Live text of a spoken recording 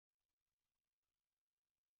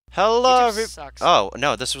Hello, Sucks. Oh,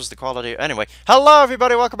 no, this was the quality. Anyway, hello,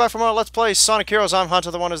 everybody. Welcome back for more Let's Play Sonic Heroes. I'm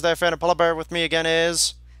Hunter, the one who's there, fan of Polar Bear. With me again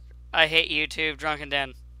is... I hate YouTube, Drunken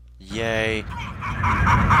Den. Yay. You fools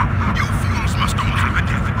must all have a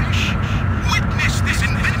death wish. Witness this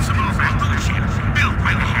invincible battleship built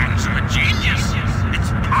by the hands of a genius.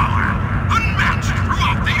 Its power unmatched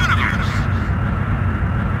throughout the universe.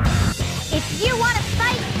 If you want to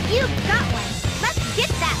fight, you've got one. Let's get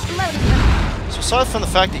that floating. So aside from the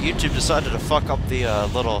fact that YouTube decided to fuck up the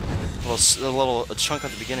little chunk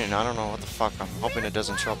at the beginning, I don't know what the fuck. I'm hoping it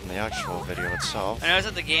doesn't show up in the actual video itself. I noticed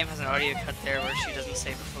that the game has an audio cut there where she doesn't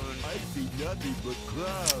say buffoon.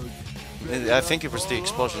 I think it was the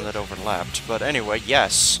explosion that overlapped. But anyway,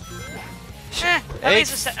 yes. At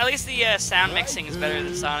least the sound mixing is better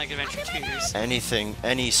than Sonic Adventure 2's. Any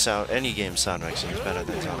game sound mixing is better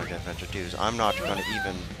than Sonic Adventure 2's. I'm not gonna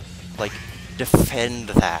even, like, defend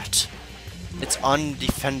that. It's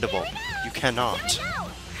undefendable. You cannot.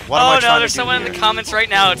 What am I trying to do there's someone here? in the comments right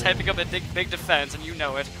now typing up a big defense, and you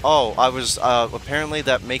know it. Oh, I was, apparently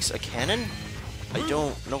that makes a Canon? I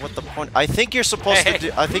don't know what the point... I think you're supposed to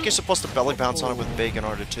do... I think you're supposed to belly bounce on it with big in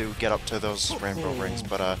order to get up to those rainbow rings,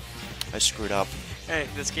 but, I screwed up. Hey,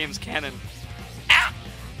 this game's canon.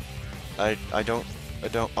 I don't...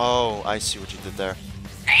 Oh, I see what you did there.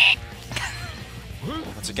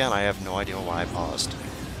 Once again, I have no idea why I paused.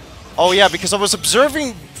 Oh yeah, because I was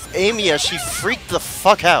observing Amy as she freaked the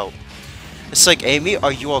fuck out. It's like, Amy,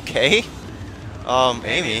 are you okay? Amy.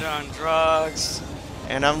 Amy's on drugs.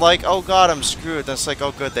 And I'm like, oh god, I'm screwed. That's like,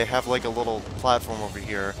 oh good, they have like a little platform over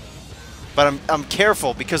here. But I'm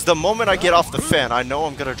careful because the moment I get off the fan, I know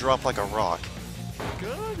I'm gonna drop like a rock.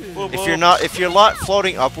 If you're not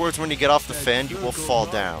floating upwards when you get off the fan, you will fall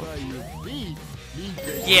down.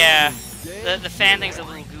 Yeah, the fan thing's a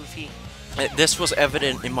little goofy. This was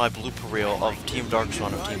evident in my blooper reel of Team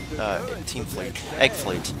Darkswan of Team Fleet, Egg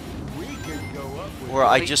Fleet, where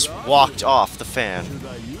I just walked off the fan,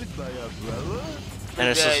 and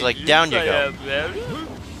it's just like, down you go.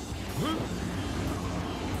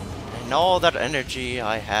 And all that energy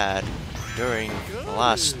I had during the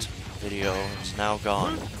last video is now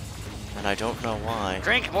gone, and I don't know why.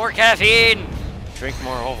 Drink more caffeine! Drink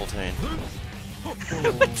more Ovaltine.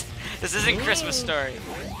 This isn't Christmas Story.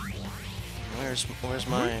 Where's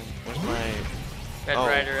my Red Oh.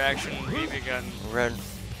 Rider action BB gun. Red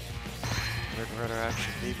Rider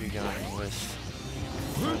action BB gun with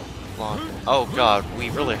blonde. Oh god,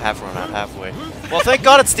 we really have run out halfway. Well, thank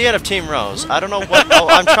god it's the end of Team Rose. I don't know what. Oh,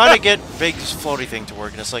 I'm trying to get Big's floaty thing to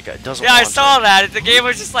work, and it's like it doesn't. Yeah, I want saw to. that. The game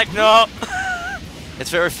was just like, no.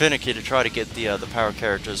 It's very finicky to try to get the power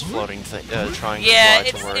characters floating thing, trying Yeah,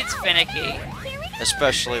 to fly to work, it's finicky.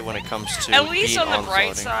 especially when it comes to At least being on the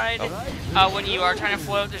bright floating. side, Oh. when you are trying to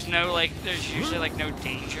float, there's usually like no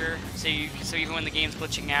danger. So even when the game's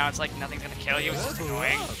glitching out, it's like nothing's gonna kill you. It's just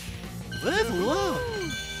annoying.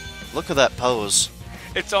 Look at that pose.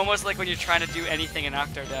 It's almost like when you're trying to do anything in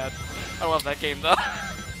Octodad. I love that game though.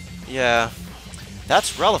 Yeah,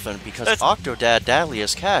 that's relevant because Octodad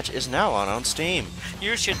Dahlia's Catch is now on Steam.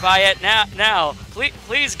 You should buy it now.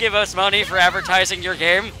 Please give us money for advertising your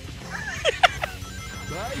game.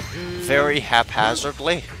 Very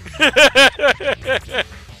haphazardly.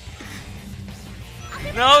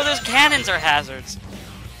 No, those cannons are hazards.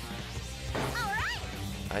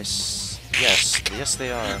 Yes,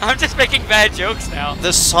 they are. I'm just making bad jokes now.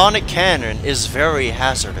 The Sonic Cannon is very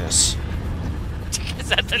hazardous. Is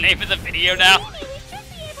that the name of the video now?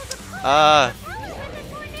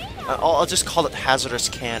 I'll just call it Hazardous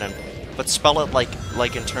Cannon, but spell it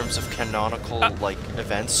like in terms of canonical like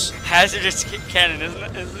events. Hazardous Cannon, isn't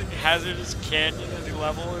it? Isn't Hazardous Canyon a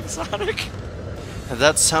level in Sonic?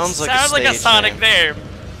 That sounds like Sounds a like a stage Sonic name.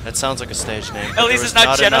 That sounds like a stage name. At least it's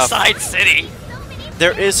not Genocide City.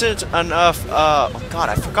 There isn't enough. Oh god,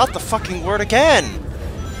 I forgot the fucking word again.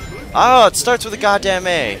 Oh, it starts with a goddamn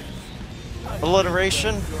A.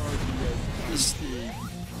 Alliteration.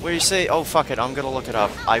 Where you say, oh fuck it, I'm gonna look it up.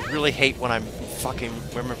 I really hate when I'm fucking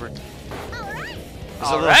remember.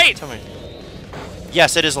 Alright! Tell me.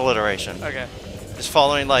 Yes, it is alliteration. Okay. It's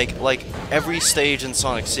following like every stage in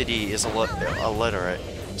Sonic City is alliterate.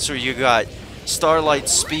 So you got Starlight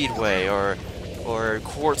Speedway or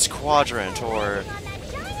Quartz Quadrant or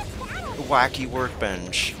Wacky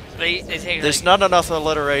Workbench. They take There's not enough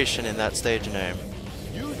alliteration in that stage name.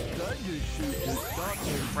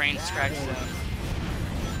 brain scratch zone.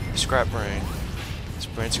 Scrap Brain. It's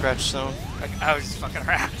Brain Scratch Zone? Like, I was just fucking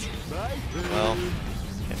around. Well,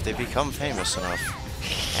 if they become famous enough,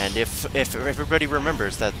 and if everybody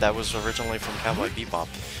remembers that that was originally from Cowboy Bebop,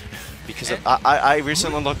 because I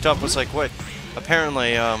recently looked up, was like, what?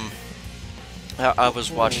 apparently, I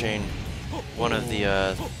was watching one of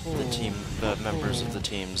the members of the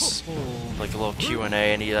team's like a little Q&A,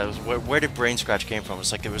 and he was, where did Brain Scratch came from?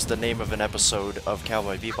 It's like it was the name of an episode of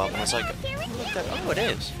Cowboy Bebop, and I was like, oh, it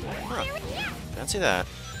is. Huh. Didn't see that.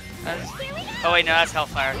 Oh wait, no, that's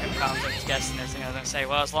Hellfire. Tom's like guessing this thing. I was gonna say,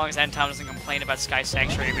 well, as long as Tom doesn't complain about Sky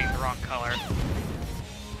Sanctuary being the wrong color.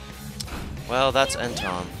 Well, that's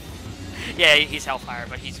Tom. Yeah, he's Hellfire,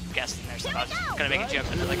 but he's guessing there, so I was just gonna make a joke.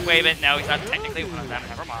 And like, wait a minute, no, he's not technically one of them.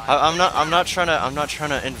 Never mind. I'm not trying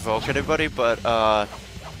to invoke anybody, but I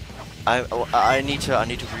need to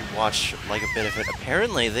rewatch like a bit of it.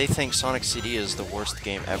 Apparently, they think Sonic CD is the worst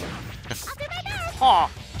game ever. Huh.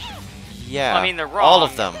 Yeah. I mean, they're wrong. All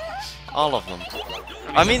of them. All of them.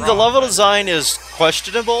 I mean, the level design is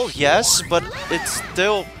questionable, yes, but it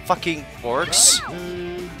still fucking works.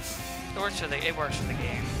 It works for the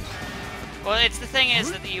game. Well, it's the thing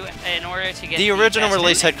is that in order to get the original best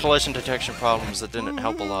release had ending- collision detection problems that didn't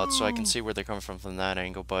help a lot, so I can see where they're coming from that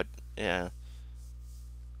angle. But yeah.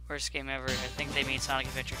 Worst game ever. I think they made Sonic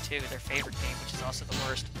Adventure 2 their favorite game, which is also the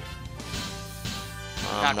worst.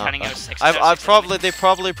 Not counting 06. They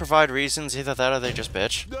probably provide reasons, either that or they just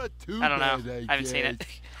bitch. I don't know. I haven't seen it.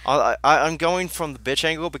 I'm going from the bitch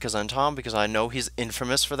angle because I know he's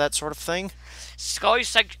infamous for that sort of thing. Sky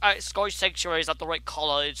Sanctuary is not the right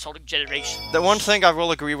color in Sonic Generation. The one thing I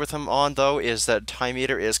will agree with him on, though, is that Time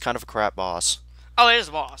Eater is kind of a crap boss. Oh, it is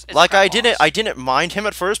a boss. It's like a crap boss. I didn't mind him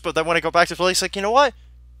at first, but then when I go back to play, it's like, you know what?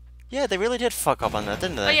 Yeah, they really did fuck up on that,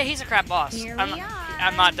 didn't they? Oh yeah, he's a crap boss.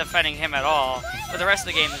 I'm not defending him at all, but the rest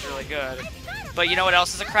of the game is really good. But you know what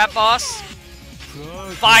else is a crap boss?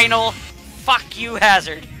 Final fuck you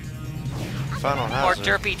Hazard. Final Hazard.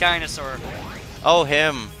 Or Derpy Dinosaur. Oh,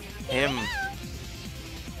 him.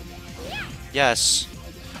 Yes.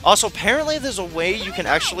 Also, apparently there's a way you can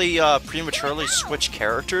actually prematurely switch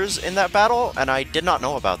characters in that battle, and I did not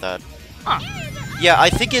know about that. Huh. Yeah,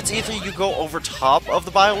 I think it's either you go over top of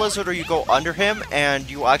the Bio-Lizard or you go under him, and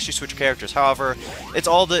you actually switch characters. However, it's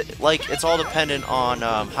all dependent on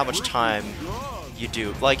how much time you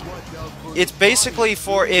do. Like, it's basically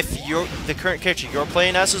for if the current character you're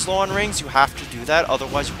playing as is low on rings, you have to do that,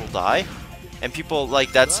 otherwise you will die. And people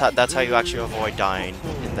like that's how you actually avoid dying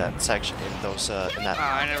in that section in that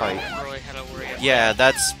I never fight. really had to worry about Yeah,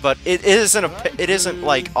 but it isn't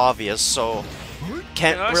like obvious, so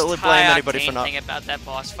can't really blame anybody for not. The thing about that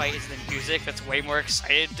boss fight is the music. That's way more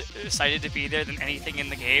excited to be there than anything in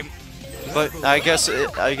the game. But I guess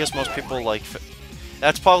most people like.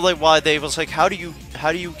 That's probably why they was like, how do you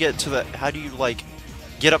get to the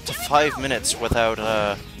get up to 5 minutes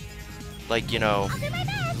without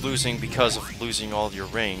losing because of losing all of your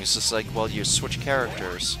rings? It's like, well, you switch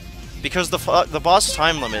characters because the boss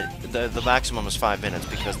time limit, the maximum is 5 minutes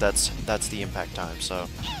because that's the impact time. So.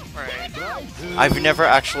 Right. I've never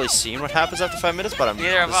actually seen what happens after 5 minutes, but I'm.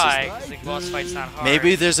 Neither have I. 'Cause the boss fight's not hard.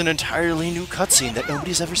 Maybe there's an entirely new cutscene that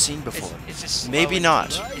nobody's ever seen before. It's just slow maybe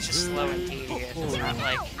not. It's just slow and tedious. It's not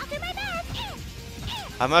like.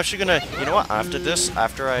 I'm actually gonna. You know what? After this,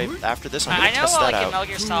 I'm gonna test that like out. in Metal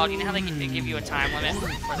Gear Solid, you know how they give you a time limit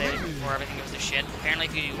before everything goes to shit. Apparently,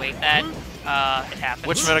 if you wait that, it happens.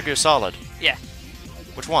 Which Metal Gear Solid? Yeah.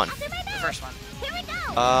 Which one? The first one.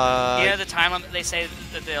 You Uh. know the time limit they say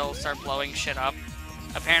that they'll start blowing shit up.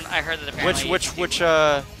 Apparently, I heard that apparently. Which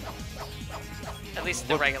At least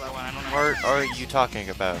the regular one. I don't know. are you talking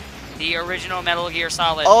about? The original Metal Gear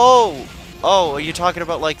Solid. Oh, are you talking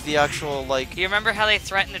about like the actual like? Do you remember how they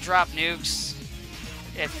threatened to drop nukes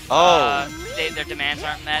if their demands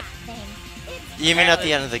aren't met? You mean at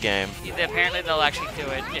the end of the game? Apparently, they'll actually do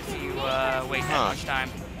it if you wait that much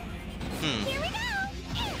time.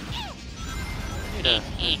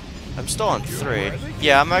 I'm still on 3.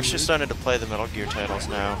 Yeah, I'm actually starting to play the Metal Gear titles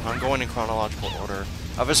now. I'm going in chronological order.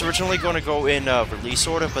 I was originally going to go in release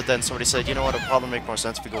order, but then somebody said, you know what, it'll probably make more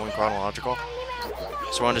sense if we go in chronological.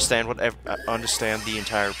 So I understand the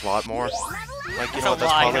entire plot more. Like, you know what,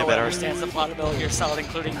 that's probably better. Understands the plot of Metal Gear Solid,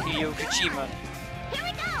 including Hideo Kojima.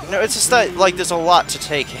 No, it's just that, like, there's a lot to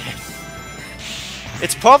take in.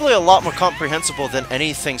 It's probably a lot more comprehensible than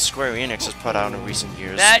anything Square Enix has put out in recent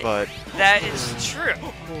years, but... That is true.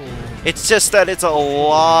 It's just that it's a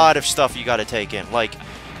lot of stuff you gotta take in. Like,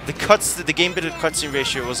 the game-bit cutscene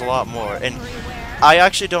ratio was a lot more, and I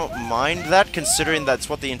actually don't mind that, considering that's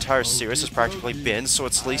what the entire series has practically been, so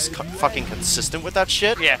it's at least fucking consistent with that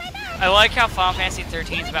shit. Yeah. I like how Final Fantasy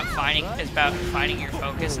 13 is about finding your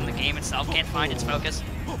focus, and the game itself can't find its focus.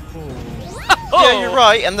 Yeah, you're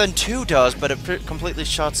right, and then 2 does, but it completely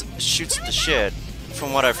shoots the shit.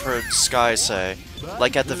 from what I've heard Sky say,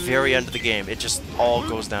 like at the very end of the game, it just all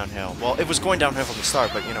goes downhill. Well, it was going downhill from the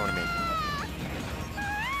start, but you know what I mean.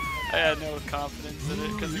 I had no confidence in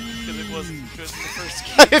it because it wasn't good in the first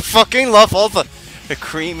game. I fucking love all the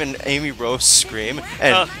Cream and Amy Rose scream,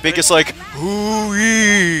 and Big is like,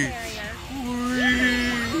 hoo-wee!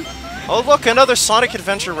 Oh look, another Sonic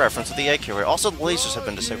Adventure reference with the egg carrier. Also, the lasers have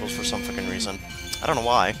been disabled for some fucking reason. I don't know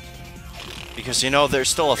why. Because, you know, there's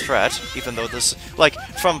still a threat, even though this, like,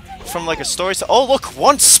 from like a story. Oh look,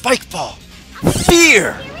 one spike ball!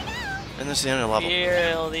 Fear! And this is the end of the level.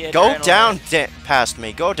 Feel the Go adrenaline. down past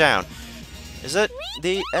me, go down. Is it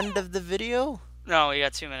the end of the video? No, we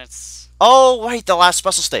got 2 minutes. Oh, wait, the last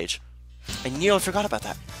special stage. I nearly forgot about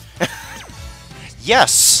that.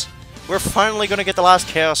 Yes! We're finally gonna get the last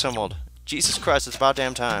Chaos Emerald. Jesus Christ, it's about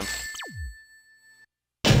damn time.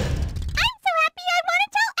 I'm so happy I want to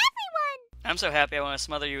tell everyone! I'm so happy I want to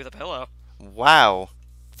smother you with a pillow. Wow.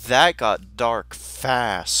 That got dark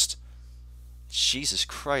fast. Jesus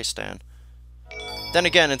Christ, Dan. Then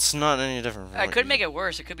again, it's not any different. I could make it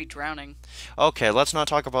worse. It could be drowning. Okay, let's not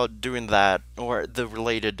talk about doing that, or the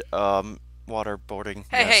related, waterboarding.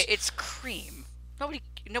 Hey, Yes. hey, it's Cream.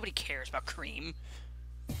 Nobody cares about Cream.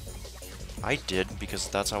 I did, because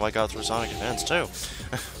that's how I got through Sonic Advance, too.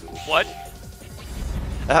 What?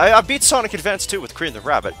 I beat Sonic Advance 2 with Cream the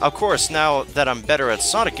Rabbit. Of course, now that I'm better at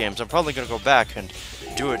Sonic games, I'm probably going to go back and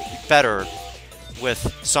do it better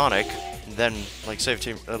with Sonic, and then, like, save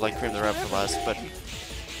Team, like Cream the Rabbit for last, but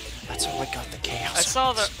that's how I got the Chaos.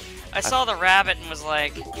 I saw the rabbit and was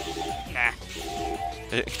like, nah.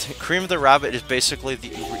 Cream the Rabbit is basically the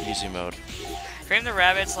uber easy mode. Cream the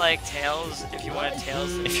Rabbit's like Tails, if you wanted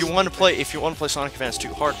Tails. If you want to play Sonic Advance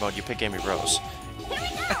 2 hard mode, you pick Amy Rose.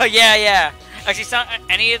 Oh yeah, yeah. Actually,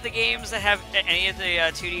 any of the games that have any of the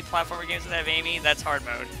 2D platformer games that have Amy, that's hard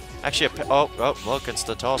mode. Actually, oh, look, it's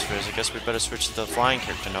the tall spheres. I guess we better switch to the flying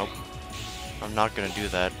character. Nope. I'm not gonna do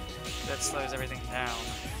that. That slows everything down.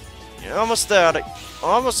 You almost got it.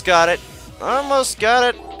 Almost got it. Almost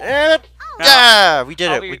got it. And No, yeah, we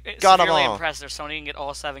did it. We got them severely all. impressed if Sony can get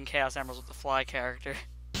all 7 Chaos Emeralds with the fly character.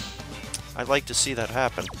 I'd like to see that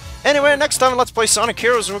happen. Anyway, next time on Let's Play Sonic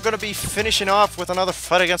Heroes, we're going to be finishing off with another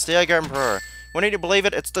fight against the Egg Emperor. When you believe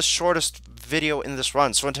it, it's the shortest video in this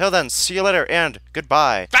run. So until then, see you later and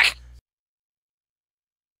goodbye. Back!